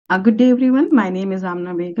Good day, everyone. My name is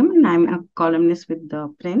Amana Begam, and I'm a columnist with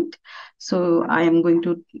ThePrint. So, I am going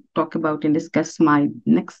to talk about and discuss my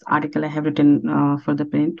next article I have written for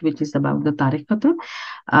ThePrint, which is about the Tarek Fatah.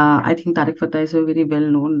 I think Tarek Fatah is a very well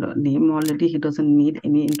known name already. He doesn't need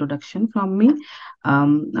any introduction from me.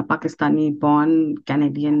 A Pakistani born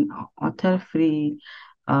Canadian author, free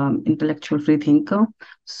intellectual free thinker.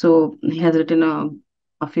 So, he has written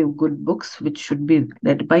a few good books which should be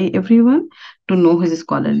read by everyone to know his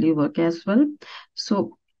scholarly work as well.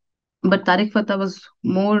 So, but Tariq Fatah was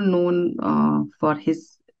more known for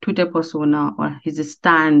his Twitter persona or his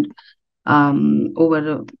stand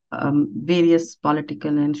over various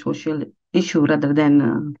political and social issue rather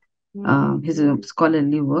than his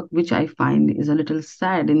scholarly work, which I find is a little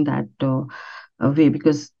sad in that way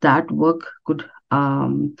because that work could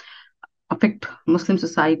affect Muslim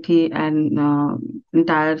society and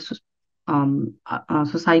entire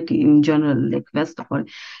society in general, like West or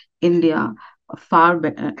India,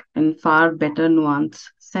 in far better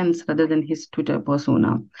nuanced sense rather than his Twitter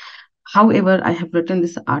persona. However, I have written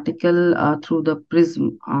this article through the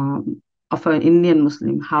prism of an Indian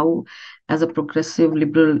Muslim. How, as a progressive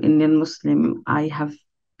liberal Indian Muslim, I have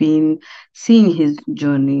been seeing his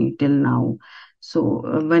journey till now. So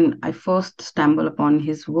when I first stumbled upon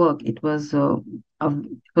his work, it was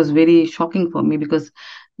very shocking for me because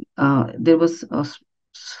there was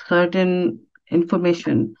certain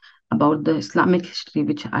information about the Islamic history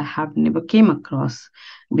which I have never came across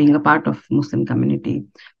being a part of Muslim community.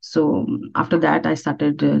 So after that, I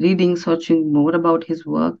started reading, searching more about his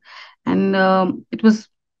work, and it was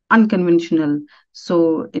unconventional.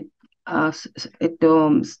 So it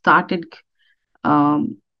started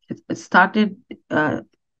um, it started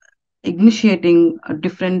initiating a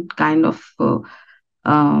different kind of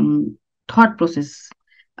thought process.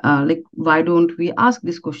 Like, why don't we ask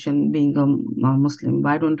this question being a Muslim?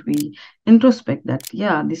 Why don't we introspect that,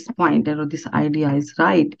 yeah, this point or this idea is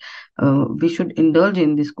right? We should indulge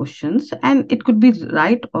in these questions, and it could be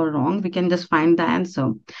right or wrong. We can just find the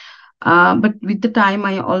answer. But with the time,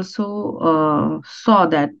 I also saw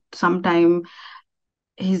that sometime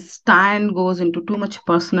his stand goes into too much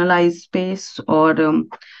personalized space or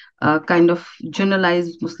kind of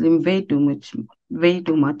generalized Muslim way too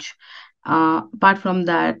much. Apart from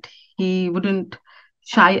that, he wouldn't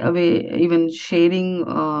shy away even sharing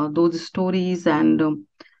those stories and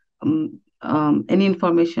any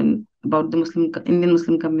information about the Indian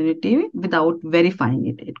Muslim community without verifying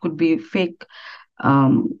it. It could be fake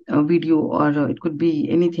a video or it could be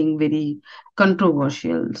anything very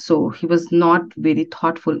controversial. So he was not very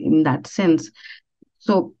thoughtful in that sense.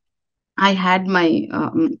 So I had my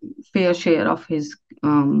fair share of his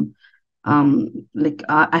like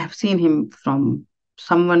I have seen him from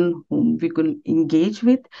someone whom we could engage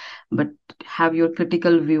with, but have your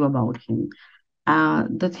critical view about him.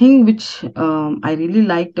 The thing which I really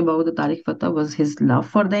liked about the Tariq Fatah was his love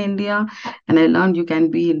for the India, and I learned you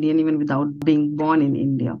can be Indian even without being born in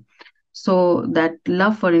India. So that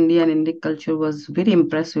love for India and Indic culture was very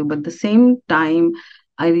impressive. But at the same time,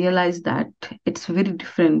 I realized that it's very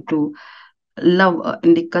different to love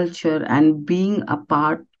Indic culture and being a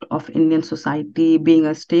part of Indian society, being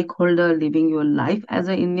a stakeholder, living your life as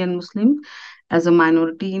an Indian Muslim, as a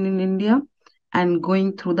minority in India, and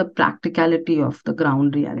going through the practicality of the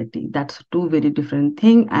ground reality. That's two very different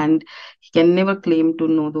thing, and he can never claim to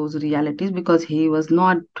know those realities because he was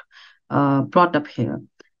not brought up here.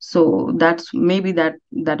 So that's maybe that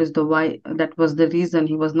is the why that was the reason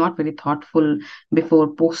he was not very thoughtful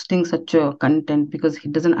before posting such a content because he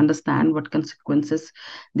doesn't understand what consequences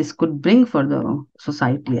this could bring for the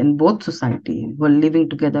society and both society who are living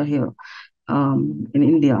together here in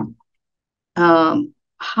India.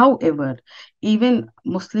 However, even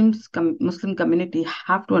Muslim community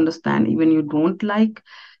have to understand even you don't like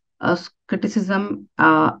criticism.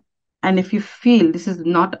 And if you feel this is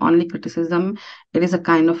not only criticism, it is a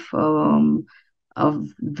kind of a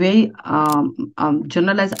very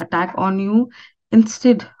generalized attack on you.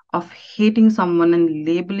 Instead of hating someone and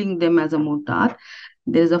labeling them as a murtad,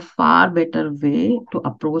 there is a far better way to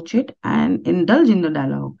approach it and indulge in the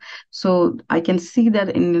dialogue. So I can see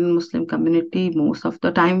that Indian Muslim community most of the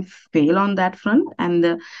time fail on that front, and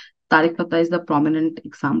the Tariq Fatah is the prominent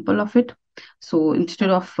example of it. So instead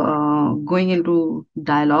of going into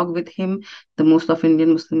dialogue with him, the most of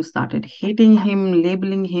Indian Muslims started hating him,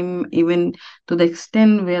 labeling him, even to the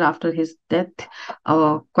extent where after his death,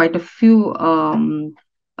 quite a few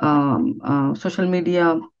social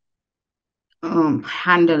media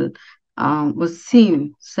handle was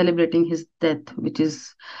seen celebrating his death, which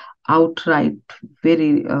is outright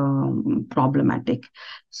very problematic.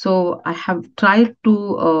 So I have tried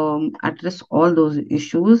to address all those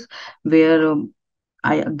issues where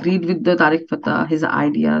I agreed with the Tariq Fatah, his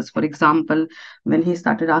ideas. For example, when he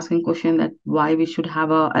started asking question that why we should have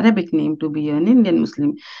a Arabic name to be an Indian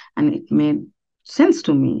Muslim, and it made sense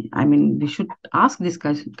to me. I mean, we should ask these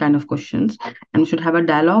kind of questions, and we should have a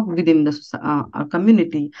dialogue within the our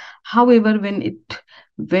community. However, when it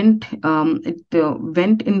went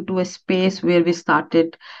into a space where we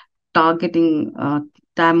started targeting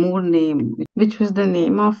Taimur name, which was the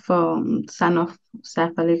name of son of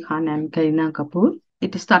Saif Ali Khan and Kareena Kapoor.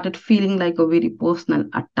 It started feeling like a very personal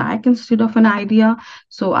attack instead of an idea.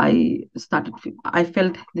 So I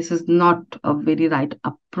felt this is not a very right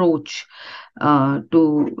approach uh,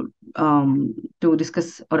 to to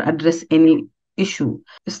discuss or address any issue.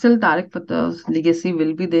 Still, Tariq Fatah's legacy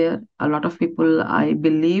will be there. A lot of people, I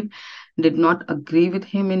believe, did not agree with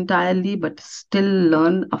him entirely, but still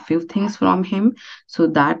learn a few things from him. So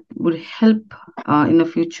that would help in the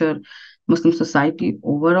future Muslim society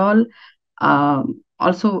overall.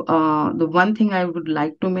 Also, the one thing I would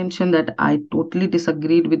like to mention that I totally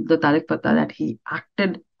disagreed with the Tariq Fatah that he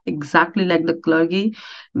acted exactly like the clergy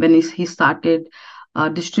when he started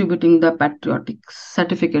distributing the patriotic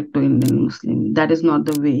certificate to Indian Muslim. That is not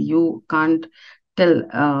the way. You can't tell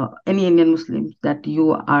any Indian Muslim that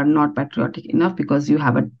you are not patriotic enough because you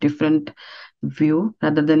have a different view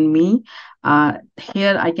rather than me.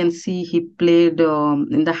 Here I can see he played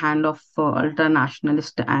in the hand of ultra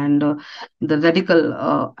nationalist and the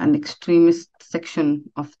radical and extremist section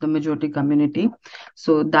of the majority community.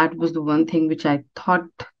 So that was the one thing which I thought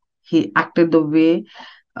he acted the way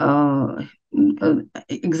uh, uh,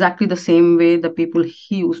 exactly the same way the people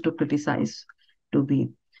he used to criticize to be.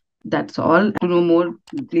 That's all. To know more,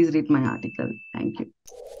 please read my article. Thank you.